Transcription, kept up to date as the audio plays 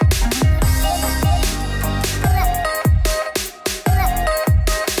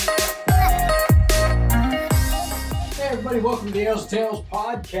welcome to the Ales and Tales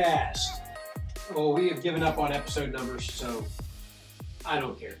podcast. Well, we have given up on episode numbers, so I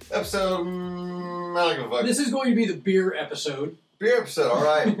don't care. Episode, I don't give a fuck. This is going to be the beer episode. Beer episode,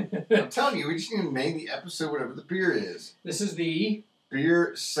 alright. I'm telling you, we just need to name the episode whatever the beer is. This is the...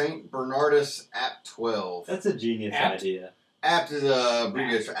 Beer St. Bernardus Abt 12. That's a genius idea. Abt is a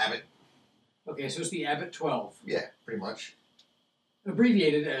abbreviation for Abbott. Okay, so it's the Abbott 12. Yeah, pretty much.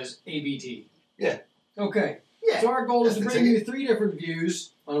 Abbreviated as ABT. Yeah. Okay. Yeah. So our goal is to That's bring the you 3 different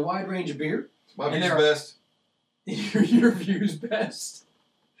views on a wide range of beer. My And view's there are- best. Your view's best.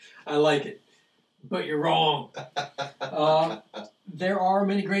 I like it. But you're wrong. There are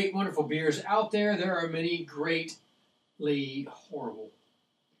many great, wonderful beers out there. There are many greatly horrible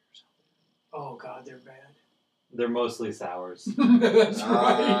beers out there. Oh, God, they're bad. They're mostly sours. That's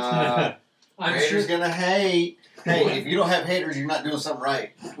right. I'm Haters sure gonna hate. Hey, if you don't have haters, you're not doing something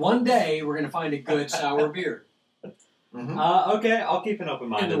right. one day we're going to find a good sour beer Mm-hmm. Okay, I'll keep an open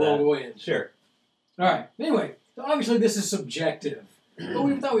mind in the to world that. wins. Sure. All right. Anyway, so obviously this is subjective. But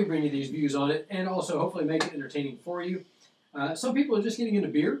we thought we'd bring you these views on it and also hopefully make it entertaining for you. Some people are just getting into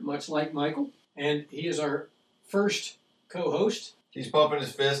beer, much like Michael. And he is our first co-host. He's pumping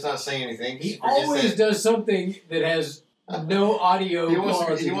his fist, not saying anything. He always does something that has no audio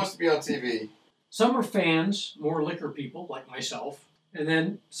quality. He wants to be on TV. Some are fans, more liquor people like myself. And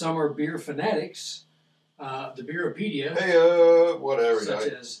then some are beer fanatics, the Beeropedia, Hey, whatever.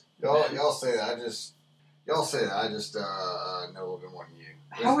 such as... Y'all say that. I just know a little bit more than you.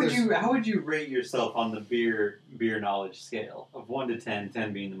 How would you rate yourself on the beer knowledge scale of 1 to 10,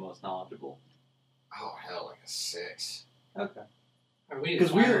 10 being the most knowledgeable? Oh hell, like a 6. Okay. We need to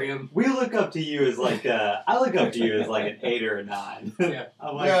fire him. We look up to you as like I look up to you as like an 8 or a 9. Yeah.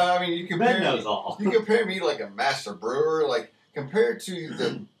 I'm like, Yeah, I mean you compare Ben knows all. You compare me like a master brewer, like compared to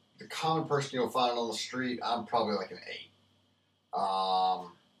the common person you'll find on the street, I'm probably like an 8.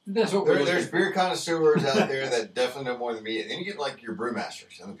 That's what we're There's looking beer connoisseurs out there that definitely know more than me. And then you get like your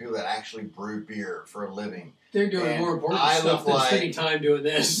brewmasters and the people that actually brew beer for a living. They're doing And more important I stuff look than like- spending time doing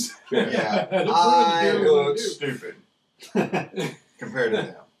this. Yeah, They're brewing I the beer we wanna look do. stupid compared to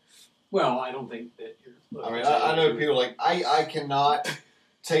them. Well, I don't think that you're... I mean, I know people like, I cannot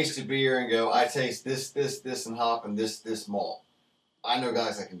taste a beer and go, I taste this, and hop, and this malt. I know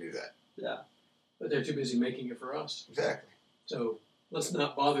guys that can do that. Yeah. But they're too busy making it for us. Exactly. So let's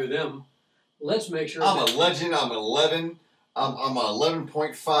not bother them. Let's make sure I'm that a legend. I'm an 11. I'm an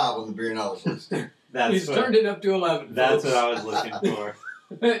 11.5 on the beer knowledge list. he's turned it up to 11. That's folks. what I was looking for.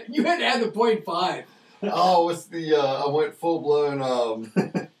 You had to add the 0.5. Oh, it's the, I went full blown,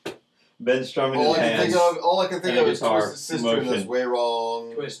 Ben strumming all his hands. all I can think and of a is guitar Twisted Sister, and that's motion. way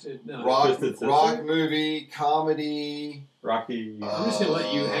wrong. Twisted. No. Twisted Sister? Rock movie, comedy. Rocky. I'm just going to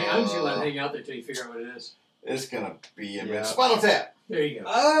let you hang. I'm just going to let it hang out there till you figure out what it is. It's gonna be a Yeah. Spinal Tap. There you go.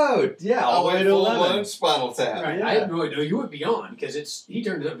 Oh, yeah, all the way went to full 11. blown Spinal Tap. Right. Yeah. I had no idea. You went beyond because he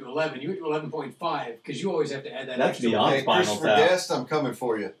turned it up to 11. You went to 11.5 because you always have to add that That's extra. beyond Hey, Spinal Christopher Tap. Guest, I'm coming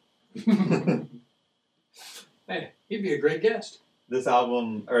for you. Hey, he'd be a great guest. This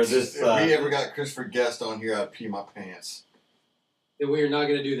album, or this... If we ever got Christopher Guest on here, I'd pee my pants. Then we are not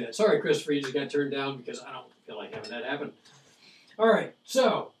going to do that. Sorry, Christopher, you just got turned down because I don't feel like having that happen. All right,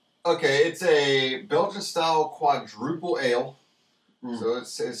 so Okay, it's a Belgian-style quadruple ale. So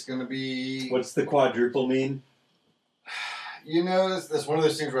it's going to be... What's the quadruple mean? You know, that's one of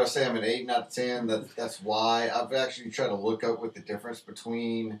those things where I say I'm an 8 out of 10. That's why. I've actually tried to look up what the difference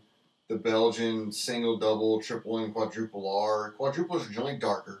between the Belgian single, double, triple, and quadruple are. Quadruples are generally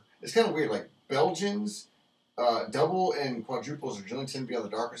darker. It's kind of weird. Like, Belgians, double and quadruples are generally tend to be on the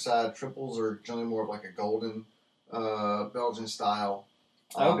darker side. Triples are generally more of like a golden Belgian style.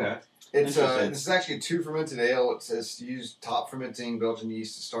 Okay. This Interesting. is actually a 2 fermented ale. It's used top fermenting Belgian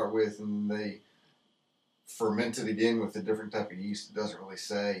yeast to start with, and they ferment it again with a different type of yeast. It doesn't really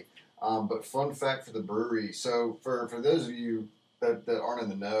say. But fun fact for the brewery. So for those of you that aren't in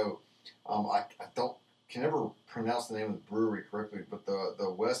the know, I can never pronounce the name of the brewery correctly, but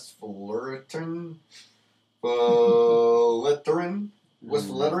the West Vleteren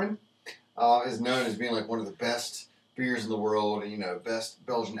is known as being like one of the best beers in the world, best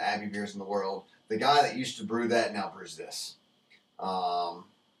Belgian Abbey beers in the world. The guy that used to brew that now brews this. Or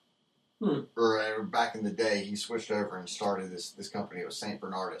back in the day, he switched over and started this company. It was St.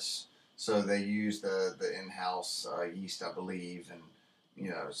 Bernardus. So they used the in-house yeast, I believe, and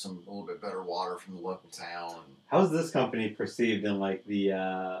some a little bit better water from the local town. How's this company perceived in like the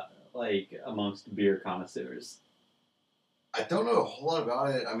amongst beer connoisseurs? I don't know a whole lot about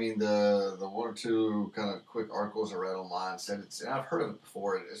it. I mean, the 1 or 2 kind of quick articles I read online said and I've heard of it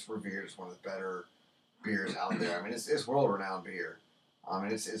before. It's revered as one of the better beers out there. I mean, it's world-renowned beer. I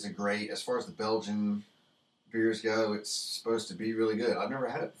mean, it's a great, as far as the Belgian beers go, it's supposed to be really good. I've never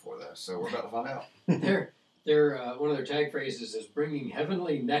had it before, though, so we're about to find out. Their one of their tag phrases is bringing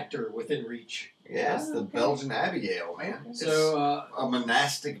heavenly nectar within reach. Yeah, it's the Belgian Abbey Ale, man. It's So a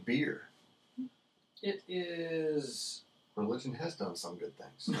monastic beer. it is Religion has done some good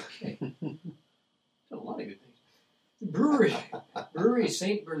things. okay. Done a lot of good things. Brewery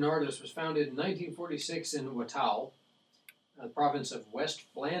St. Bernardus was founded in 1946 in Watal, the province of West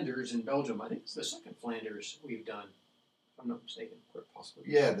Flanders in Belgium. I think it's the second Flanders we've done, if I'm not mistaken. Quite possibly.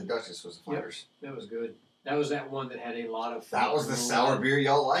 Yeah, the Duchess was the Flanders. That was good. That was that one that had a lot of... That was the sour beer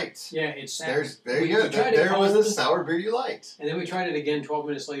y'all liked. Yeah, it's There you go. There was the sour beer you liked. And then we tried it again 12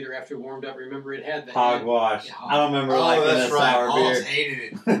 minutes later after it warmed up. Remember, it had the... Hogwash. Yeah, I don't remember liking that's a right. sour Paul's beer.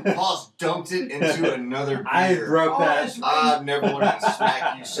 hated it. Paul's dumped it into another beer. I broke that. that's right. I've never wanted to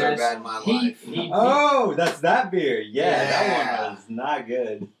smack you so bad in my life. Oh, that's that beer. Yeah, that Yeah. one was not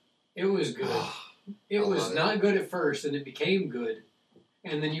good. It was good. It I was love it. not good at first, and it became good.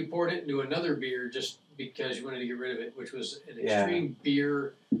 And then you poured it into another beer just because you wanted to get rid of it, which was an extreme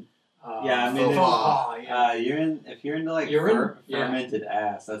beer. Yeah, I mean, faux pas, yeah. if you're into like Urine? Yeah. fermented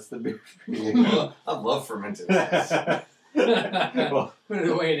ass, that's the beer for you. I love fermented ass. Well, Put it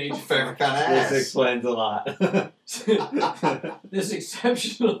away and My age. favorite kind of this ass. explains a lot. This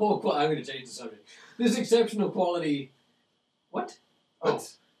exceptional quality. I'm going to change the subject. This exceptional quality. What? What?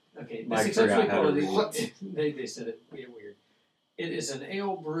 Okay. This Mike exceptional forgot how to quality. read. What? They said it weird. It is an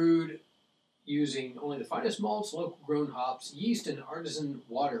ale brewed using only the finest malts, local grown hops, yeast, and artisan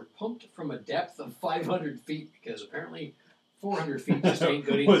water, pumped from a depth of 500 feet because apparently 400 feet just ain't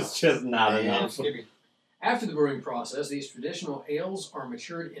good enough. was just not Yeah, enough. skippy. After the brewing process, these traditional ales are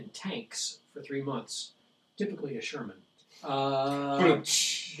matured in tanks for 3 months, typically a Sherman.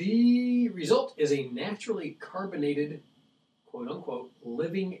 The result is a naturally carbonated, quote-unquote,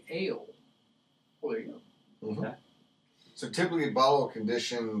 living ale. Well, there you go. Mhm. So typically bottle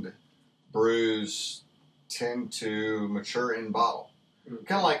conditioned brews tend to mature in bottle.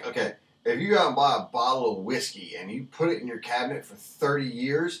 Kind of like, okay, if you go out and buy a bottle of whiskey and you put it in your cabinet for 30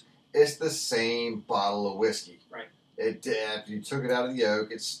 years, it's the same bottle of whiskey. Right. If you took it out of the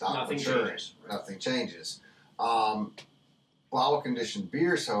oak, it stopped Nothing maturing. changes. Right. Nothing changes. Bottle conditioned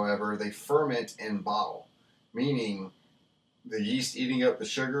beers, however, they ferment in bottle, meaning the yeast eating up the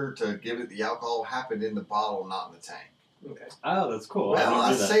sugar to give it the alcohol happened in the bottle, not in the tank. Okay. Oh, that's cool. Well,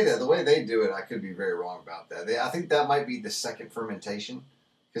 I didn't do say that the way they do it, I could be very wrong about that. I think that might be the second fermentation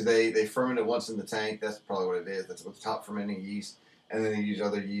because they ferment it once in the tank. That's probably what it is. That's with the top fermenting yeast, and then they use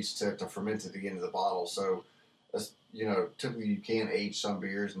other yeast to ferment it again in the bottle. So, that's, typically you can age some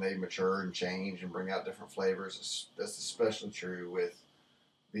beers and they mature and change and bring out different flavors. That's especially true with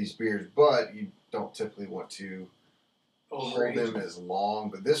these beers, but you don't typically want to hold them as long.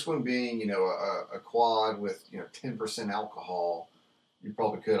 But this one being, a quad with 10% alcohol, you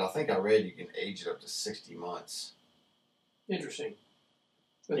probably could. I think I read you can age it up to 60 months. Interesting.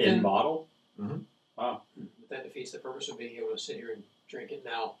 But In then, bottle? Mhm. Wow. but that defeats the purpose of being able to sit here and drink it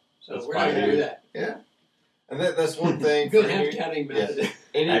now. So That's we're not going to fine. do that. Yeah, and that's one thing. Good for hand any, counting method.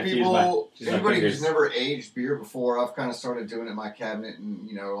 any I have to use people, use my anybody who's fingers. never aged beer before, I've kind of started doing it in my cabinet,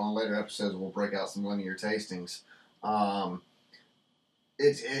 and on later episodes we'll break out some linear tastings.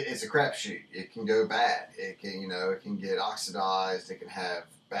 It's a crapshoot. It can go bad. It can get oxidized. It can have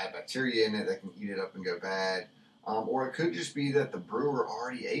bad bacteria in it that can eat it up and go bad. Or it could just be that the brewer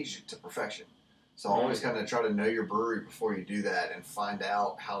already aged it to perfection. So always kind of try to know your brewery before you do that and find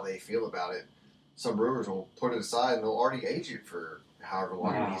out how they feel about it. Some brewers will put it aside and they'll already age it for however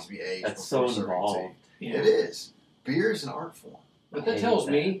long it needs to be aged. That's so before serving it to you. involved. Yeah. It is. Beer is an art form. What that I hate tells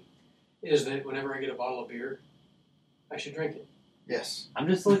that. me is that whenever I get a bottle of beer, I should drink it. Yes. I'm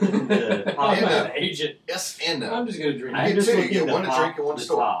just looking to I'm top not Yeah. going to age it. Yes and no. I'm just going to drink I it. I'm just two, you looking get to one to pop drink and one to the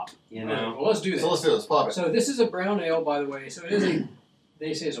store. top, All right, well, let's do So that. let's do this. Pop it. So this is a brown ale, by the way. So it is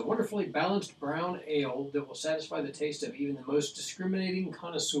they say it's a wonderfully balanced brown ale that will satisfy the taste of even the most discriminating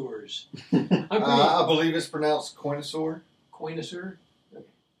connoisseurs. I'm pretty I believe it's pronounced connoisseur. connoisseur.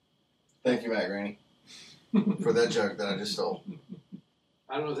 Thank you, Matt Granny, for that joke that I just stole.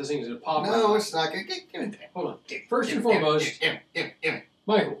 I don't know if this thing's going to pop. No, or it's not. Give it that. Hold on. First and foremost, Give it.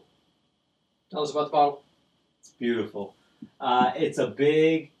 Michael, tell us about the bottle. It's beautiful. It's a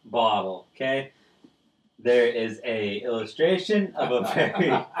big bottle, okay? There is a illustration of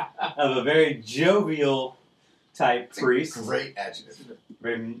a very jovial type priest. Great adjective.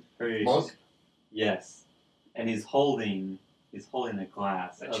 Very Monk. yes. And he's holding a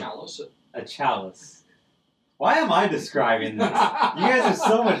glass. A of- chalice. A chalice. Why am I describing this? You guys are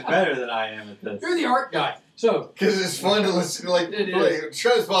so much better than I am at this. You're the art guy. So, Because it's fun to listen to, like, It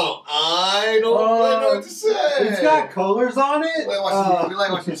try this bottle. I don't really know what to say. It's got colors on it. We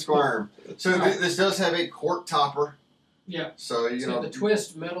like watching it squirm. So this does have a cork topper. yeah. So, It's got the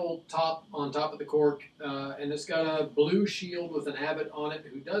twist metal top on top of the cork, and it's got a blue shield with an abbot on it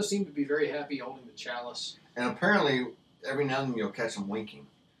who does seem to be very happy holding the chalice. And apparently, every now and then you'll catch them winking.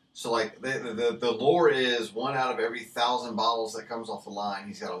 So, like, the lore is 1 out of every 1,000 bottles that comes off the line,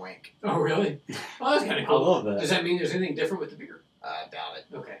 he's got a wink. Oh, really? Oh, that's kind of I cool. love that. Does that mean there's anything different with the beer? I doubt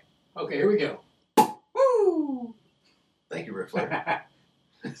it. Okay. Okay, here we go. Woo! Thank you, Ric Flair.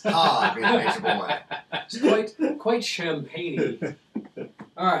 Being a nature boy. It's quite champagne-y.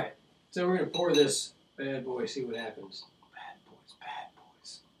 All right, so we're going to pour this bad boy, see what happens. Bad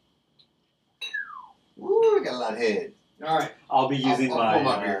boys. Woo, we got a lot of head. All right. I'll be using I'll pour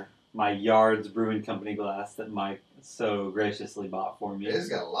my beer. my Yards Brewing Company glass that Mike so graciously bought for me. It's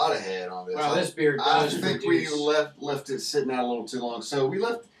got a lot of head on this. Wow, this beer I does think produce. we left it sitting out a little too long. So we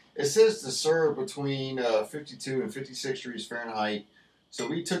left. It says to serve between 52 and 56 degrees Fahrenheit. So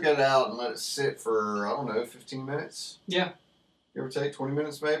we took it out and let it sit for, I don't know, 15 minutes? Yeah. Give or take, 20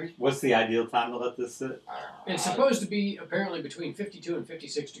 minutes maybe? What's the ideal time to let this sit? It's supposed to be apparently between 52 and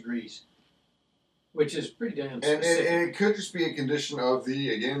 56 degrees, which is pretty damn And specific. it could just be a condition of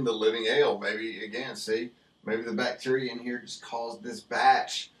the living ale. Maybe, again, maybe the bacteria in here just caused this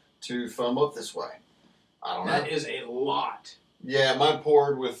batch to foam up this way. I don't know. That is a lot. Yeah, mine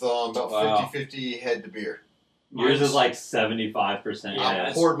poured with about Wow. 50-50 head to beer. Yours is like 75%. Yeah, I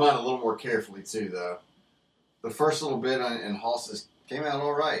that's- poured mine a little more carefully too, though. The first little bit in Hals's came out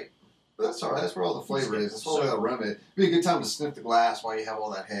all right. But that's all right. That's where all the flavor is. That's all the aroma. It'd be a good time to sniff the glass while you have all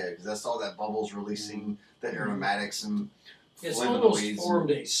that head, because that's all that bubbles releasing, the aromatics and It's almost flavonoids.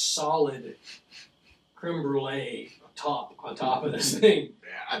 formed a solid creme brulee on top of this thing.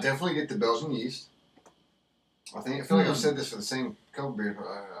 Yeah, I definitely get the Belgian yeast. I feel like I've said this for the same couple beers.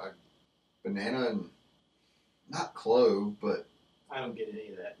 Banana and not clove, but I don't get any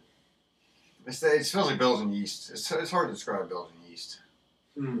of that. it smells like Belgian yeast. It's hard to describe Belgian yeast.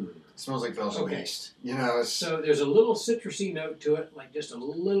 Mm. It smells like Belgian Okay. yeast. You know, So there's a little citrusy note to it, like just a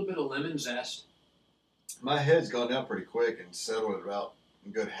little bit of lemon zest. my head's gone down pretty quick and settled at about a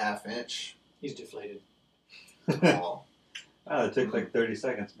good half inch. He's deflated. Oh. Oh, it took like 30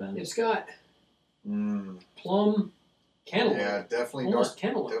 seconds, Ben. It's got Mm. plum cantaloupe. Yeah, definitely Almost dark.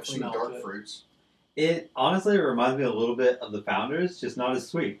 cantaloupe Definitely smell to dark it. fruits. It honestly reminds me a little bit of the Founders, just not as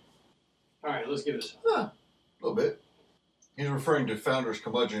sweet. All right, let's give it A little bit. He's referring to Founder's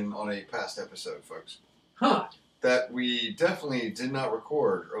Curmudgeon on a past episode, folks. Huh. That we definitely did not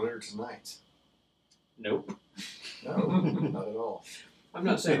record earlier tonight. Nope. No, not at all. I'm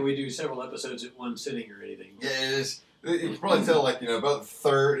not saying we do several episodes at one sitting or anything. Yeah, it is. You can probably tell, like, about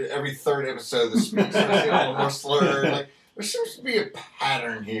every third episode, the speech starts getting a little more slurred. Like, there seems to be a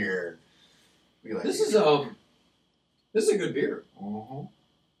pattern here. We like This it. is a good beer. Mhm.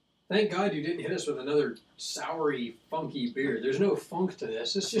 Thank God you didn't hit us with another soury, funky beer. There's no funk to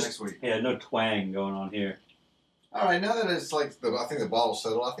this. It's just Next week. Yeah, no twang going on here. All right, now that it's like I think the bottle's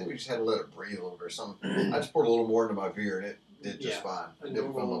settled, I think we just had to let it breathe a little bit or something. I just poured a little more into my beer and it did just Yeah, fine. a It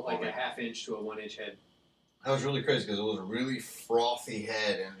didn't foam normal, up like on a me. half inch to a 1 inch head. That was really crazy because it was a really frothy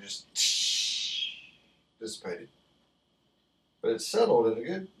head and it just dissipated. But it settled at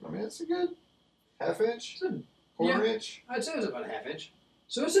it's a good half inch, It's a- quarter inch. I'd say it's about a half inch.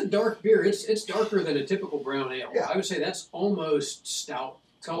 So it's a dark beer. It's darker than a typical brown ale. Yeah. I would say that's almost stout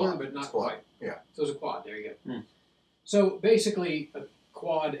color, Quad. but not It's quad. quite. Yeah. So it's a quad. There you go. Hmm. So basically, a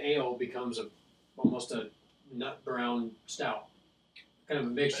quad ale becomes almost a nut brown stout. Kind of a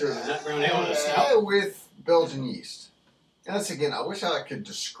mixture of a nut brown ale and a stout. With Belgian yeast. And that's again, I wish I could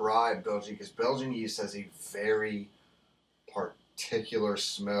describe Belgian because Belgian yeast has a very particular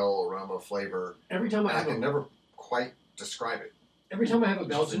smell, aroma, flavor. Every time And I I have can a never quite describe it. Belgian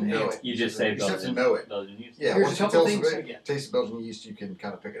just to know ale, it. You just say You just have to Belgian. know it. Belgian yeast. Yeah, Here's once a you couple tell things somebody, I get. taste the Belgian yeast, you can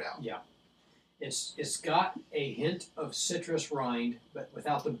kind of pick it out. it's got a hint of citrus rind, but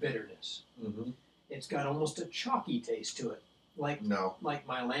without the bitterness. Mm-hmm. It's got almost a chalky taste to it, like No, my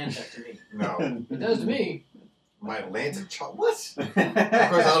Lanta to me. no. It does to me. My Atlanta what? Of course,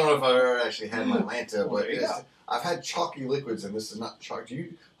 I don't know if I've ever actually had my Atlanta, Well, but there you go. I've had chalky liquids, and this is not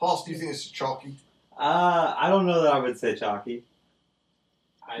chalky. Hoss, do you think this is chalky? I don't know that I would say chalky.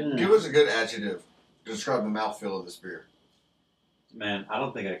 I, Give us a good adjective to describe the mouthfeel of this beer. Man, I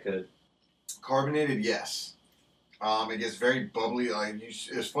don't think I could. Carbonated, yes. It gets very bubbly.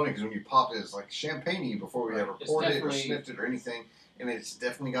 It's funny because when you pop it, it's like champagne before we Right. ever It's poured it or definitely- sniffed it or anything, and it's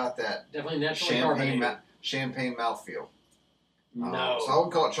definitely got that definitely naturally champagne carbonated. champagne mouthfeel. No. So I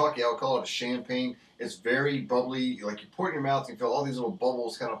wouldn't call it chalky. I would call it a champagne. It's very bubbly. Like you pour it in your mouth, you feel all these little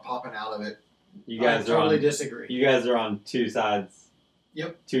bubbles kind of popping out of it. You guys I totally disagree. You guys are on two sides.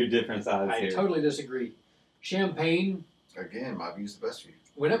 Yep. Two different sides I here. totally disagree. Champagne. Again, my view's the best view.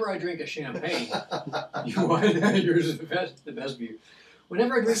 Whenever I drink a champagne, yours is the best view.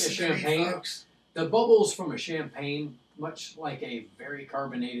 Whenever I drink a champagne, the bubbles from a champagne, much like a very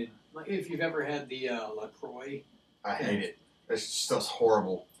carbonated, like if you've ever had the LaCroix. I hate it. It's stuff's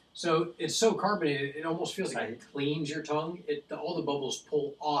horrible. So it's so carbonated, it almost feels like it cleans your tongue. All the bubbles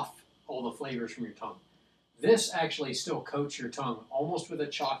pull off all the flavors from your tongue. This actually still coats your tongue, almost with a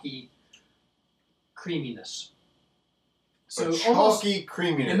chalky creaminess. So chalky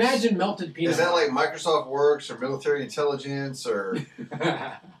creaminess. Imagine melted peanut. Is that like Microsoft Works or military intelligence or?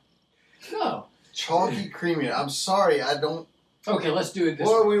 No. Chalky creaminess. I'm sorry, I don't. Okay, let's do it this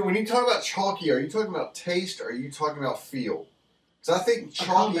way. When you talk about chalky, are you talking about taste or are you talking about feel? Because I think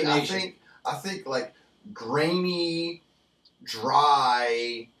chalky, I think like grainy,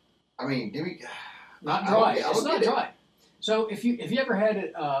 dry. I mean, give me. Not dry. It's not dry. So if you ever had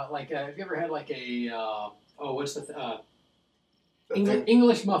it if you ever had like a what's the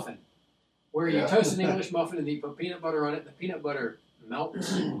English muffin, where you toast an English muffin and you put peanut butter on it. The peanut butter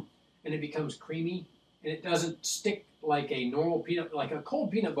melts and it becomes creamy and it doesn't stick like a normal peanut. Like a cold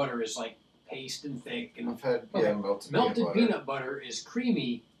peanut butter is like paste and thick. And I've had melted peanut butter is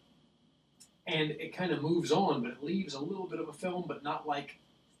creamy and it kind of moves on, but it leaves a little bit of a film, but not like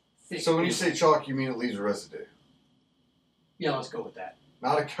thick. So when you say chalk, you mean it leaves a residue? Yeah, let's go with that.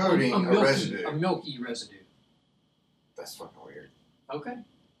 Not a coating, a residue. A milky residue. That's fucking weird. Okay.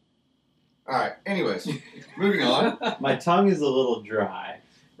 All right. Anyways, moving on. My tongue is a little dry.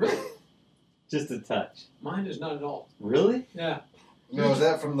 Really? Just a touch. Mine is not at all. Really? Yeah. No, is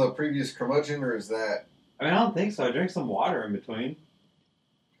that from the previous curmudgeon or is that? I mean, I don't think so. I drank some water in between.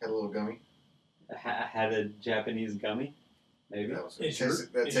 Had a little gummy. I had a Japanese gummy. Maybe.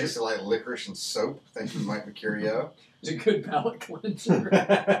 That tasted like licorice and soap. Thank you, Mike Mercurio. It's a good palate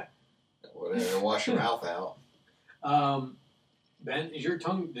cleanser. Whatever. Wash your mouth out. Ben, does your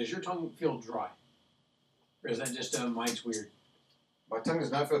tongue feel dry? Or is that just mine's weird? My tongue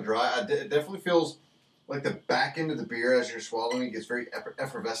does not feel dry. It definitely feels like the back end of the beer as you're swallowing it gets very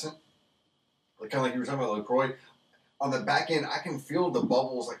effervescent. Like, kind of like you were talking about LaCroix. On the back end, I can feel the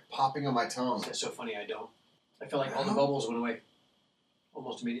bubbles like popping on my tongue. That's so funny, I don't. I feel like all the bubbles went away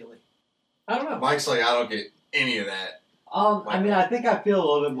almost immediately. I don't know. Mike's like, I don't get any of that. I mean, I think I feel a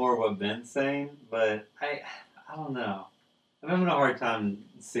little bit more what Ben's saying, but I don't know. I'm having a hard time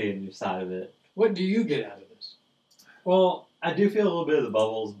seeing your side of it. What do you get out of this? Well, I do feel a little bit of the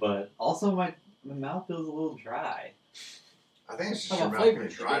bubbles, but also my mouth feels a little dry. I think it's just your mouth being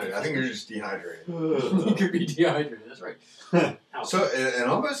dry. I think you're just dehydrated. You could be dehydrated. That's right. So it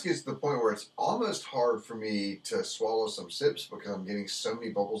almost gets to the point where it's almost hard for me to swallow some sips because I'm getting so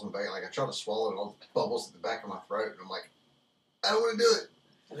many bubbles in the back. Like I try to swallow it, all the bubbles at the back of my throat, and I'm like, I don't want to do it.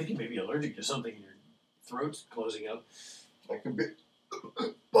 I think you may be allergic to something in your throat's closing up. That could be.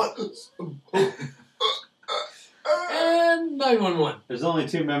 But. And 911. There's only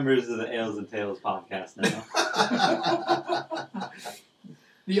 2 members of the Ales and Tales podcast now.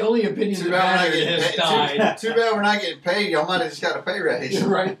 The only opinion that mattered has died. Too bad we're not getting paid. Y'all might have just got a pay raise.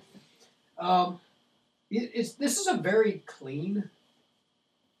 Right. This is a very clean.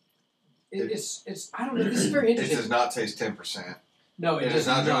 I don't know. This is very interesting. It does not taste 10%. No, it does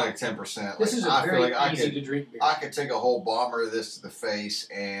not. not. Like 10%. This is a very easy to drink beer. I could take a whole bomber of this to the face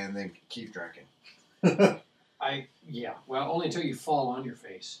and then keep drinking. Well, only until you fall on your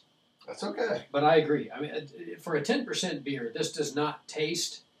face. That's okay. But I agree. I mean, for a 10% beer, this does not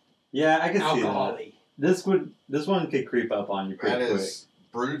taste. Yeah, I can alcohol-y. See that. This one could creep up on you pretty quick. That is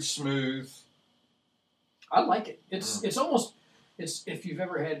brewed smooth. I like it. It's almost if you've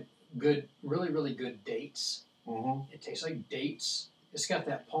ever had really really good dates. Mm-hmm. It tastes like dates. It's got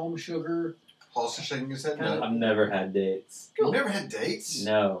that palm sugar. Halsey shaking his head. No. I've never had dates. You've never had dates?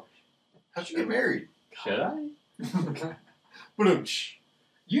 No. How'd you get married? Should I?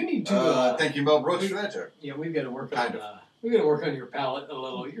 You need to. Thank you, Mel Brooks, for that joke. Yeah, we've got to work on. We've got to work on your palate a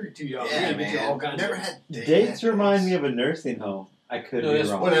little. You're too young. Yeah, man. All kinds never of had dates. Remind me of a nursing home. I could be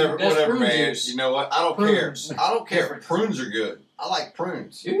wrong. Whatever, man. Juice. You know what? I don't Prunes. care. I don't care. Prunes are good. I like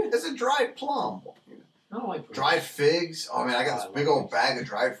prunes. Yeah. It's a dried plum. I don't like prunes. Dried figs. Oh man, I got this big old bag of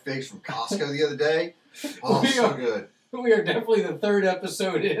dried figs from Costco the other day. Oh, so good. We are definitely the 3rd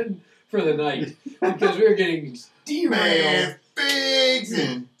episode in for the night because we are getting derailed. Man, figs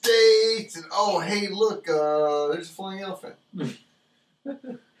and dates and hey, look, there's a flying elephant.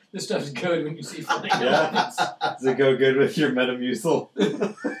 This stuff's good when you see flying Yeah. elephants. Does it go good with your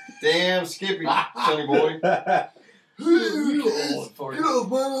Metamucil? Damn, Skippy, Sonny boy. You're old for it. Get off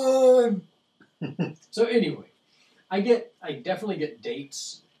my lawn. So anyway, I definitely get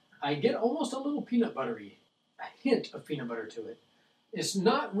dates. I get almost a little peanut buttery, a hint of peanut butter to it. It's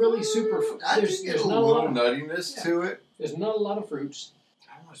not really super. I just get a little nuttiness to it. There's not a lot of fruits.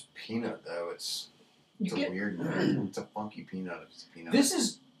 I almost peanut though. It's You a get weird nut. It's a funky peanut. It's a peanut. this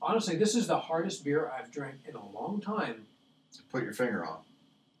is honestly the hardest beer I've drank in a long time. Put your finger on.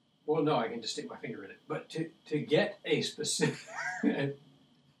 Well, no, I can just stick my finger in it. But to get a specific,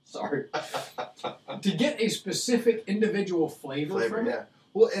 sorry, to get a specific individual flavor from it. Yeah.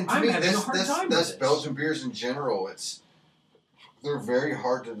 Well, and to I'm me, having a hard time with that's this. Belgian beers in general. They're very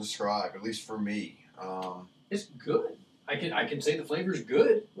hard to describe, at least for me. It's good. I can say the flavor's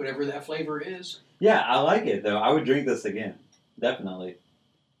good, whatever that flavor is. Yeah, I like it though. I would drink this again, definitely.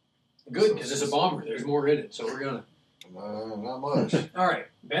 Good, because it's a bomber. There's more in it, so we're gonna. Not much. All right,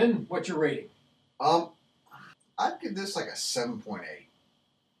 Ben, what's your rating? I'd give this like a 7.8.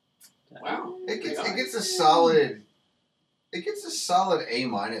 Wow, It gets a solid. It gets a solid A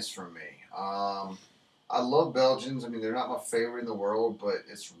minus from me. I love Belgians. I mean, they're not my favorite in the world, but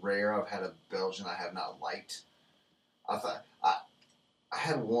it's rare I've had a Belgian I have not liked. I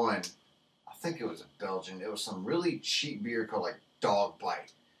had one. I think it was a Belgian. It was some really cheap beer called like Dog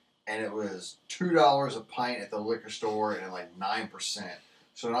Bite, and it was $2 a pint at the liquor store and like 9%.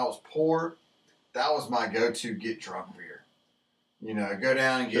 So when I was poor, that was my go-to get drunk beer. You know, go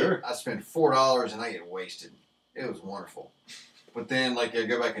down and get. Sure. I spend $4 and I get wasted. It was wonderful. But then, like, I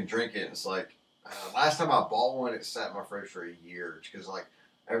go back and drink it, and it's like, last time I bought one, it sat in my fridge for a year. Because, like,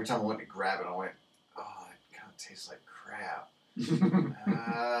 every time I went to grab it, I went, oh, it kind of tastes like crap. Maybe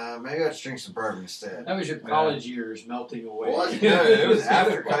I'll just drink some bourbon instead. That was your college years melting away. Well, it was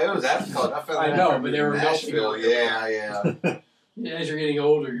after college. I found I that know, after but they were melting Nashville. away. Yeah. As you're getting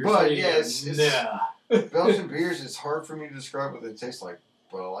older, you're But, saying, yeah, it's nah. Belgian beers, it's hard for me to describe what they taste like,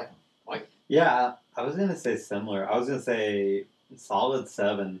 but I like them. Yeah, I was gonna say similar. I was gonna say solid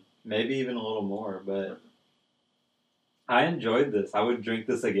 7, maybe even a little more. But I enjoyed this. I would drink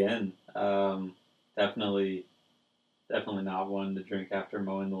this again. Definitely not one to drink after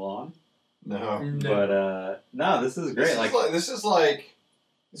mowing the lawn. No. But no, this is great. This is like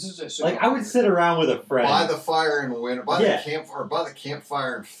I would sit around with a friend by the fire in winter, by Yeah. the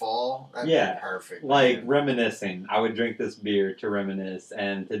campfire in fall. That'd Yeah. be perfect. like man. reminiscing. I would drink this beer to reminisce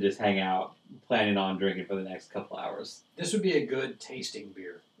and to just hang out, planning on drinking for the next couple hours. This would be a good tasting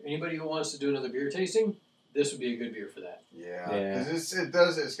beer. Anybody who wants to do another beer tasting, this would be a good beer for that. Yeah,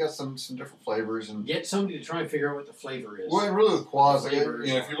 because it's got some different flavors and. Get somebody to try and figure out what the flavor is. Well, and really with quads, like, Flavors.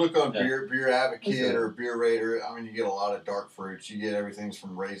 if you look on Yeah. Beer Advocate That's it. or Beer Raider, I mean, you get a lot of dark fruits. You get everything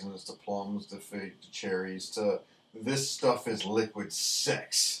from raisins to plums to fig to cherries to this stuff is liquid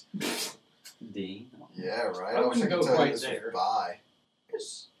sex. Dean. Yeah, right. I wouldn't wish go could tell you quite this was there. By.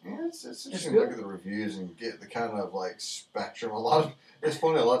 It's- Yeah, it's interesting good. to look at the reviews and get the kind of like spectrum. It's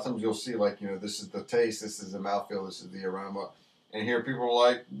funny. A lot of times you'll see like this is the taste, this is the mouthfeel, this is the aroma, and here people are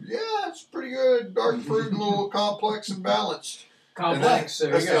like, yeah, it's pretty good, dark fruit, a little complex and balanced. complex.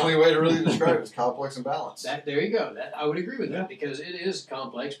 And There that's you the go. only way to really describe it. It's complex and balanced. There you go. That I would agree with Yeah. that because it is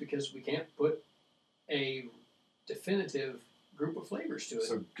complex because we can't put a definitive group of flavors to it.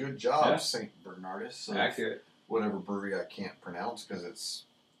 So good job, Yeah. Saint Bernardus. Of Accurate. whatever brewery I can't pronounce because it's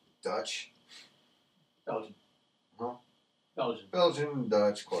Dutch. Belgian. Huh? Belgian. Belgian,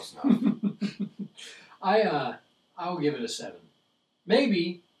 Dutch, close enough. I will give it a 7.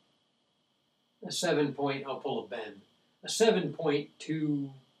 Maybe a 7 point. I'll pull a Ben. A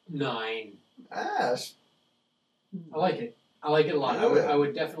 7.29. That's I like it. I like it a lot. Yeah. I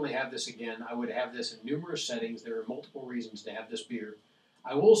would definitely have this again. I would have this in numerous settings. There are multiple reasons to have this beer.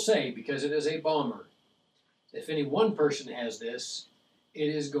 I will say, because it is a bomber, if any one person has this, it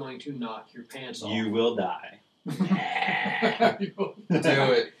is going to knock your pants off. You will die. do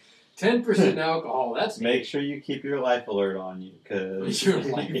it. 10% alcohol. That's Make sure you keep your life alert on you, because your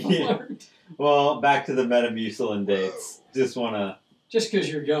life alert. Well, back to the Metamucil and dates. Just wanna. Just because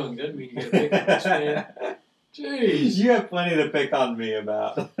you're young doesn't mean you get to pick on this man. Jeez. You have plenty to pick on me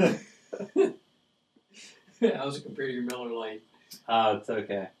about. How's it compared to your Miller Lite? It's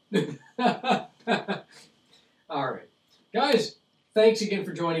okay. All right. Guys, thanks again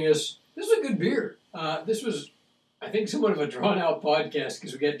for joining us. This was a good beer. This was, I think, somewhat of a drawn-out podcast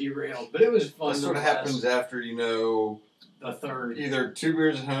because we got derailed, but it was fun. That's what nonetheless. happens after, The third. either 2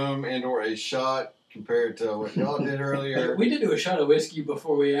 beers at home and or a shot compared to what y'all did earlier. We did do a shot of whiskey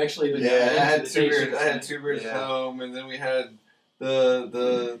before we actually even got Yeah, I into had the 2 beers. tasting I had thing. 2 beers Yeah. at home, and then we had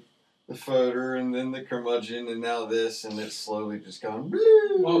the the Fodor, and then the Curmudgeon, and now this, and it's slowly just gone.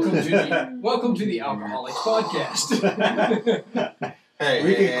 Welcome to the Alcoholics Podcast. Hey,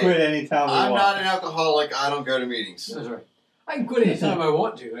 we can quit anytime we I'm want. not an alcoholic. I don't go to meetings. That's right. I can quit anytime I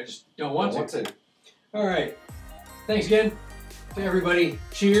want to. I just don't want to. All right. Thanks again to everybody.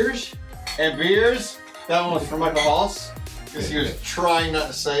 Cheers. And beers. That one was for Michael Hoss because he was trying not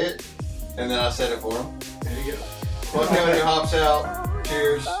to say it, and then I said it for him. There you go. Well, Kevin, your hops out.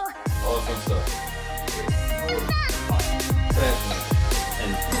 Cheers. All that fun stuff. Thanks, man.